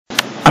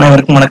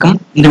அனைவருக்கும் வணக்கம்.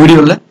 இந்த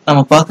வீடியோல நம்ம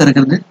பார்க்க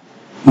இருக்கிறது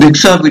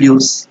DIKSHA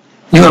வீடியோஸ்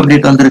நியூ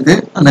அப்டேட் வந்திருக்கு.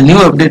 அந்த நியூ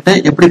அப்டேட்டை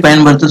எப்படி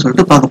பயன்படுத்த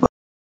சொல்லிட்டு பார்க்க போறோம்.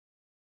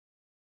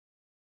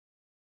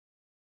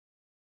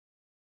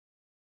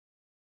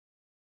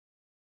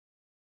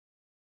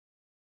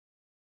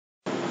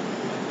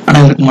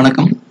 அனைவருக்கும்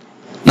வணக்கம்.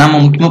 நாம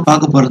முக்கியமா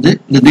பார்க்க போறது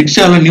இந்த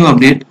DIKSHAல நியூ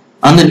அப்டேட்.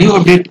 அந்த நியூ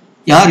அப்டேட்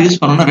யார் யூஸ்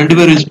பண்ணணும்னா 2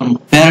 பேர் யூஸ்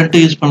பண்ணணும். பேரண்ட்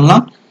யூஸ்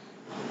பண்ணலாம்,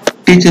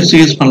 டீச்சர்ஸ்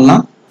யூஸ்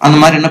பண்ணலாம். அந்த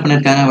மாதிரி என்ன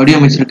பண்ணிருக்காங்க,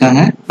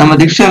 வடிவமைச்சிருக்காங்க. நம்ம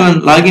DIKSHA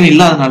லாகின்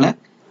இல்லாதனால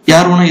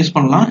யார் வேணா யூஸ்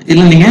பண்ணலாம்.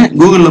 இல்ல நீங்க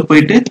கூகுள்ல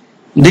போயிட்டு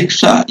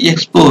DIKSHA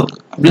எக்ஸ்ப்ளோர்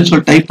அப்படின்னு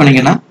சொல்லி டைப்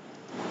பண்ணீங்கன்னா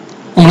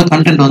உங்களுக்கு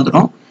கண்டென்ட்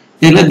வந்துடும்.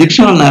 இதுல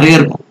DIKSHA நிறைய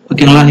இருக்கும்.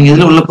 ஓகேங்களா, நீங்க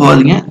இதுல உள்ள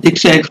போகாதீங்க.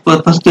 DIKSHA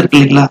எக்ஸ்ப்ளோர் ஃபர்ஸ்ட் இருக்கு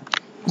இல்லைங்களா,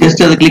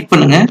 ஜஸ்ட் அதை கிளிக்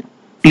பண்ணுங்க.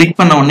 கிளிக்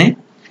பண்ண உடனே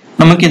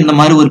நமக்கு இந்த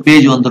மாதிரி ஒரு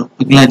பேஜ் வந்துடும்.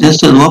 ஓகேங்களா,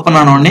 ஜஸ்ட் அது ஓப்பன்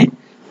ஆன உடனே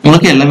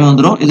உங்களுக்கு எல்லாமே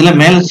வந்துடும். இதுல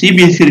மேல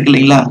CBSE இருக்கு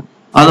இல்லைங்களா,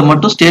 அதை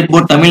மட்டும் ஸ்டேட்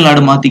போர்ட்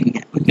தமிழ்நாடு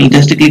மாத்திக்கங்க. ஓகேங்களா,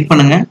 ஜஸ்ட் கிளிக்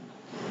பண்ணுங்க,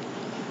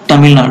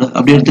 தமிழ்நாடு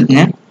அப்படி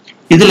எடுத்துக்கங்க.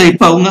 இதுல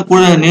இப்ப அவங்க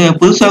கூட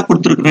புதுசா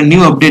கொடுத்துருக்கிற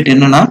நியூ அப்டேட்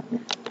என்னன்னா,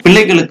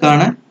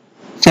 பிள்ளைகளுக்கான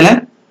சில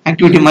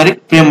ஆக்டிவிட்டி மாதிரி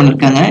ஃப்ரேம்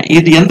பண்ணிருக்காங்க.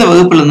 இது எந்த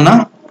வகுப்புல இருந்துன்னா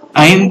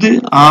 5,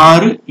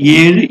 6,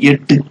 7,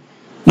 8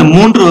 இந்த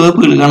 3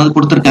 வகுப்புகளுக்கானது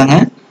கொடுத்துருக்காங்க.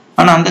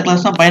 ஆனா அந்த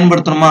கிளாஸ் தான்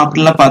பயன்படுத்தணுமா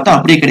அப்படின்லாம் பார்த்தா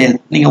அப்படியே கிடையாது.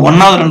 நீங்க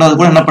 1வது 2வது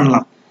கூட என்ன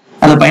பண்ணலாம்,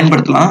 அதை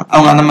பயன்படுத்தலாம்.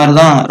 அவங்க அந்த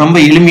மாதிரிதான் ரொம்ப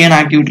எளிமையான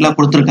ஆக்டிவிட்டி எல்லாம்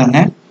கொடுத்துருக்காங்க.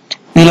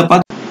 இதுல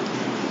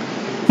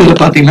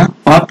பாத்தீங்கன்னா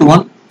பார்ட்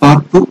 1,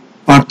 பார்ட் 2,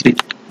 பார்ட் 3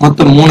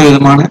 மொத்தம் 3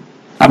 விதமான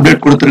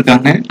அப்டேட்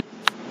கொடுத்துருக்காங்க.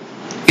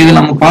 இது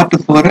நம்ம பார்ட்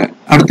 4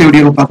 அடுத்த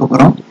வீடியோல பார்க்க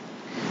போறோம்.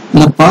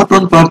 இந்த பார்ட்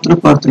 1, பார்ட் 2,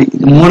 பார்ட் 3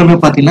 இது மூணுமே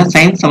பாத்தீங்கன்னா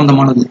சயின்ஸ்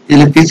சம்பந்தமானது.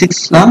 இதுல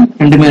பிசிக்ஸ் தான்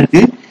ரெண்டுமே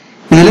இருக்கு.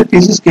 இதுல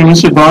physics,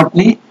 chemistry,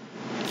 botany,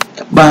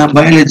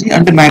 biology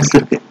and maths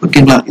இருக்கு.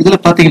 ஓகேங்களா, இதுல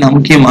பாத்தீங்கன்னா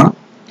முக்கியமா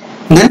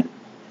இந்த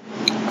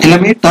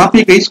எல்லாமே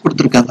டாபிக் வைஸ்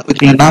கொடுத்துருக்காங்க.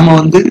 ஓகேங்களா, நாம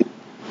வந்து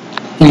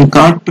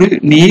காற்று,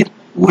 நீர்,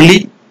 ஒளி,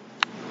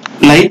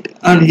 லைட்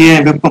அண்ட்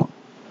வெப்பம்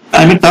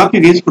அதுமாதிரி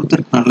டாபிக் வைஸ்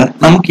கொடுத்துருக்கனால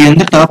நமக்கு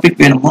எந்த டாபிக்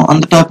வேணுமோ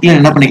அந்த டாபிக்ல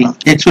என்ன பண்ணிக்கலாம்,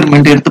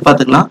 எக்ஸ்பெரிமெண்ட் எடுத்து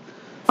பார்த்துக்கலாம்.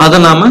 அதை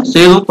நாம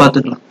சேவும்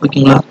பார்த்துக்கலாம்.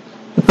 ஓகேங்களா,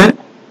 இப்ப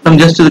நம்ம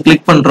ஜஸ்ட் இது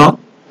கிளிக் பண்றோம்.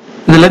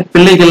 இதுல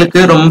பிள்ளைகளுக்கு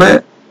ரொம்ப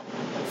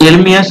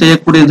எளிமையா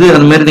செய்யக்கூடியது.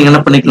 அது மாதிரி நீங்க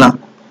என்ன பண்ணிக்கலாம்,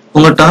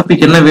 உங்க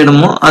டாபிக் என்ன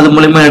வேணுமோ அது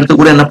மூலமா எடுத்து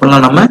கூட என்ன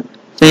பண்ணலாம், நம்ம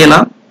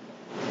செய்யலாம்.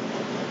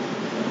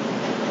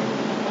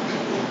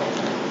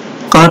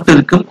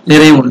 காற்றிற்கும்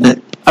நிறை உண்டு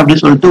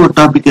அப்படி சொல்லிட்டு ஒரு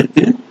டாபிக்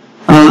இருக்கு.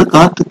 அதாவது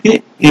காத்துக்கு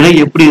எடை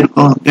எப்படி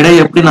இருக்கும், எடை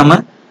எப்படி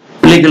நம்ம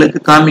பிள்ளைகளுக்கு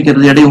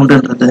காமிக்கிறது, எடை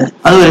உண்டுன்றது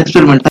அது ஒரு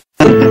எக்ஸ்பெரிமெண்ட்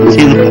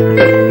செய்திருக்காங்க.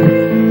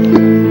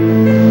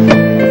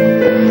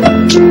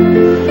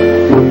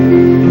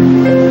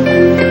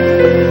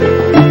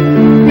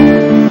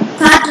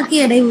 காற்றுக்கு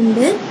எடை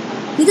உண்டு.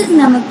 இதுக்கு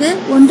நமக்கு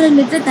 1.5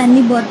 லிட்டர்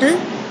தண்ணி பாட்டில்,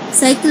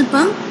 சைக்கிள்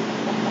பம்ப்,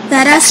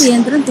 தராசு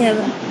இயந்திரம்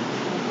தேவை.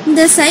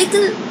 இந்த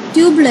சைக்கிள்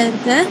டியூப்ல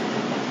இருக்க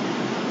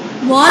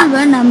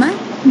வால்வை நம்ம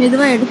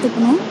மெதுவாக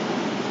எடுத்துக்கணும்.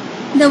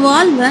 இந்த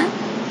வால்வை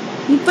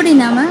இப்படி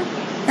நாம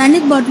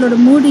தண்ணீர் பாட்டிலோட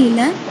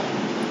மூடியில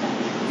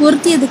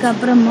பொருத்தியதுக்கு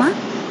அப்புறமா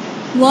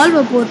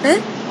வால்வை போட்டு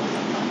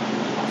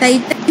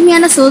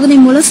டைட்டான சோதனை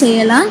மூலம்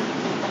செய்யலாம்.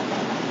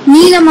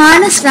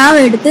 நீளமான ஸ்ட்ராவை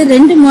எடுத்து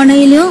 2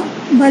 முனையிலும்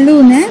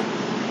பலூனை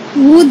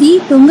ஊதி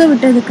தொங்க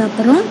விட்டதுக்கு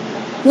அப்புறம்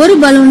ஒரு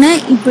பலூனை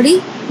இப்படி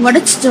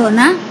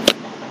உடைச்சிட்டோம்னா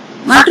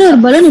மற்றொரு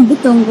பலூன் இப்படி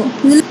தொங்கும்.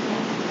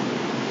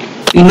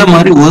 இந்த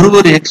மாதிரி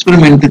ஒரு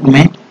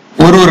எக்ஸ்பெரிமெண்ட்டுக்குமே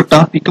ஒரு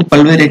டாபிக்கும்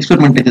பல்வேறு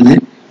எக்ஸ்பெரிமெண்ட் இருக்குது.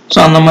 ஸோ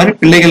அந்த மாதிரி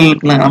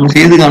பிள்ளைகளுக்கு நம்ம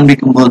செய்து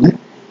காண்பிக்கும் போது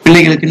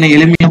பிள்ளைகளுக்கு இன்னும்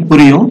எளிமையா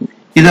புரியும்.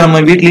 இதை நம்ம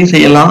வீட்லயும்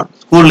செய்யலாம்,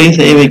 ஸ்கூல்லயும்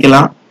செய்ய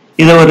வைக்கலாம்.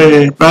 இதை ஒரு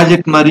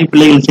ப்ராஜெக்ட் மாதிரி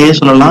பிள்ளைகள் செய்ய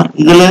சொல்லலாம்.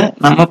 இதுல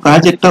நம்ம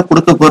ப்ராஜெக்டா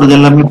கொடுக்க போறது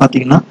எல்லாமே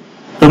பாத்தீங்கன்னா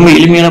ரொம்ப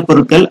எளிமையான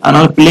பொருட்கள்.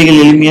 அதனால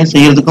பிள்ளைகள் எளிமையா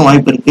செய்யறதுக்கும்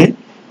வாய்ப்பு இருக்கு.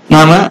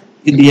 நாம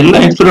இது எல்லா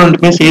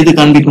எக்ஸ்பெரிமெண்ட்டுமே செய்து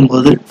காண்பிக்கும்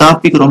போது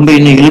டாபிக் ரொம்ப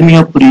இன்னும்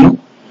எளிமையா புரியும்.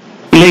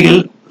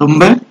 பிள்ளைகள்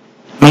ரொம்ப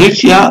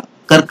மகிழ்ச்சியா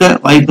கற்க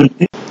வாய்ப்பு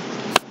இருக்கு.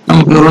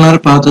 நமக்கு ஒரு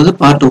நேரம் பார்த்தது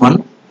பார்ட் 1.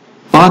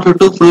 பார்ட்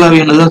 2 ஃபுல்லாவே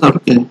என்னதான்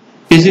இருக்கு,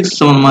 பிசிக்ஸ்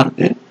சம்பந்தமா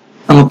இருக்கு.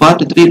 நம்ம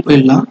பார்ட் 3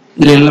 போயிடலாம்.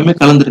 இதுல எல்லாமே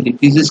கலந்துருக்கு,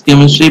 பிசிக்ஸ்,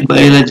 கெமிஸ்ட்ரி,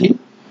 பயாலஜி,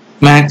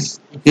 மேக்ஸ்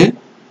இருக்கு.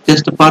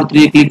 ஜஸ்ட் பார்ட்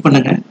 3 கிளிக்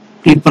பண்ணுங்க.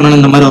 கிளிக் பண்ணணும்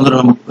இந்த மாதிரி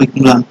வந்துடும் நமக்கு.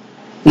 ஓகேங்களா,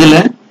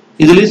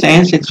 இதுலயும்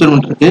சயின்ஸ்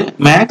எக்ஸ்பெரிமெண்ட் இருக்கு.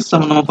 மேக்ஸ்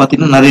சம்பந்தமா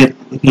பாத்தீங்கன்னா நிறைய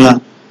இருக்கு. ஓகேங்களா,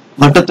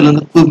 வட்டத்துல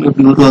இருந்து கூம்பு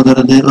எப்படி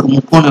உருவாகிறது, ஒரு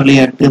முக்கோண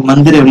விளையாட்டு,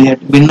 மந்திர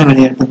விளையாட்டு, பின்ன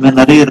விளையாட்டு, இந்த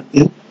மாதிரி நிறைய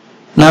இருக்கு.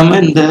 நாம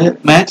இந்த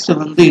மேக்ஸை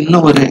வந்து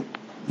இன்னும் ஒரு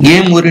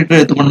கேம் ஓரியன்டா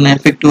எடுத்து பண்ண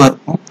எஃபெக்டிவா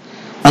இருக்கும்.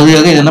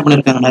 அதுக்காக என்ன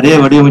பண்ணிருக்காங்க, நிறைய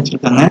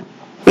வடிவமைச்சிருக்காங்க.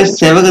 பிளஸ்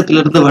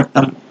செவகத்துல இருந்து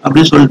வட்டம்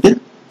அப்படின்னு சொல்லிட்டு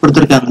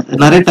கொடுத்துருக்காங்க.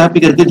 நிறைய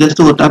டாபிக் இருக்கு.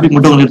 ஜஸ்ட் ஒரு டாபிக்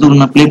மட்டும் உங்களுக்கு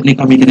எடுத்து நான் ப்ளே பண்ணி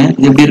காமிக்கிறேன்,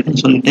 இது எப்படி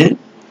இருக்குன்னு சொல்லிட்டு.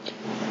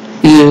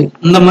 இது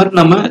இந்த மாதிரி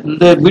நம்ம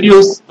இந்த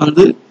வீடியோஸ்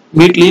வந்து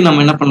வீட்லயும்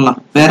நம்ம என்ன பண்ணலாம்,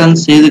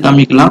 பேரண்ட்ஸ் செய்து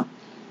காமிக்கலாம்,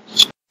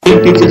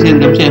 டீச்சர் செய்து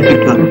காமிச்சா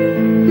எஃபெக்ட் வரும்.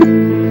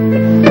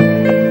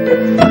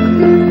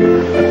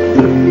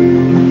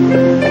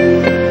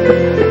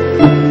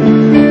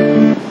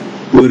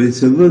 ஒரு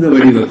செவ்வக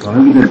வடிவ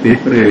காகித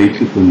பேப்பரை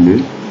வைத்துக் கொண்டு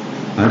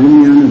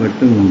அருமையான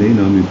வட்டம் ஒன்றை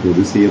நாம்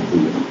இப்போது செய்ய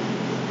போகிறோம்.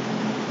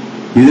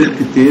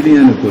 இதற்கு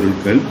தேவையான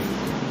பொருட்கள்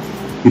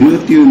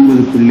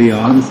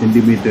 29.6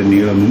 சென்டிமீட்டர்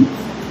நீளமும்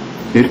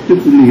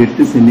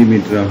 8.8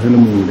 சென்டிமீட்டர்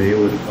அகலமும் உடைய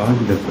ஒரு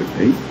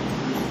காகிதப்பட்டை,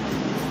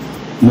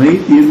 மை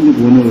தீர்ந்து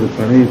போன ஒரு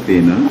பழைய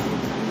பேனா,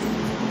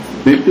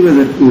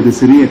 வெட்டுவதற்கு ஒரு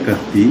சிறிய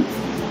கத்தி,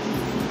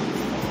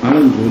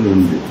 அளவுகோல்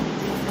ஒன்று.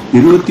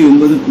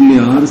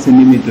 29.6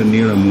 சென்டிமீட்டர்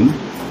நீளமும்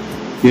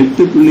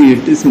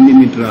 8.8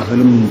 சென்டிமீட்டர்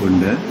அகலமும்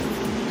கொண்ட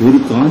ஒரு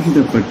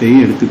காகிதப்பட்டையை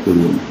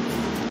எடுத்துக்கொள்வோம்.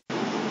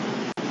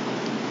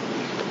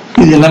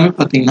 இது எல்லாமே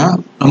பாத்தீங்கன்னா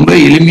ரொம்ப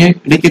எளிமையா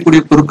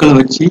கிடைக்கக்கூடிய பொருட்களை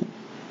வச்சு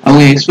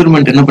அவங்க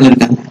எக்ஸ்பெரிமெண்ட் என்ன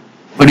பண்ணிருக்காங்க,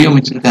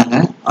 வடிவமைச்சிருக்காங்க.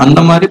 அந்த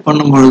மாதிரி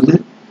பண்ணும் பொழுது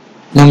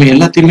நம்ம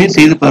எல்லாத்தையுமே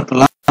செய்து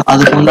பார்க்கலாம்.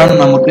 அதுக்கு உண்டான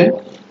நமக்கு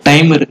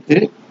டைம் இருக்கு.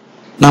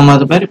 நம்ம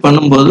அது மாதிரி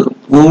பண்ணும்போது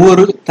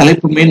ஒவ்வொரு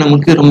தலைப்புமே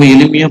நமக்கு ரொம்ப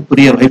எளிமையா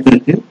புரிய வாய்ப்பு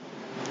இருக்கு.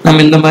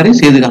 நம்ம இந்த மாதிரி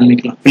செய்து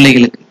காமிக்கலாம்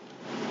பிள்ளைகளுக்கு.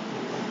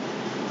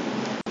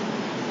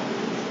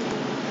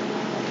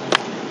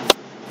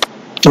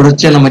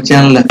 தொடர்ச்சியா நம்ம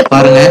சேனலை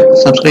பாருங்க,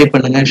 சப்ஸ்கிரைப்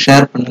பண்ணுங்க,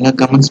 ஷேர் பண்ணுங்க,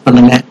 கமெண்ட்ஸ்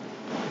பண்ணுங்க.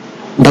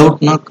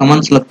 டவுட்னா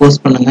கமெண்ட்ஸ்ல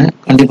போஸ்ட் பண்ணுங்க.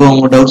 கண்டிப்பா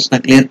உங்க டவுட்ஸ்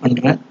நான் கிளியர்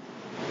பண்றேன்.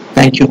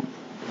 தேங்க்யூ.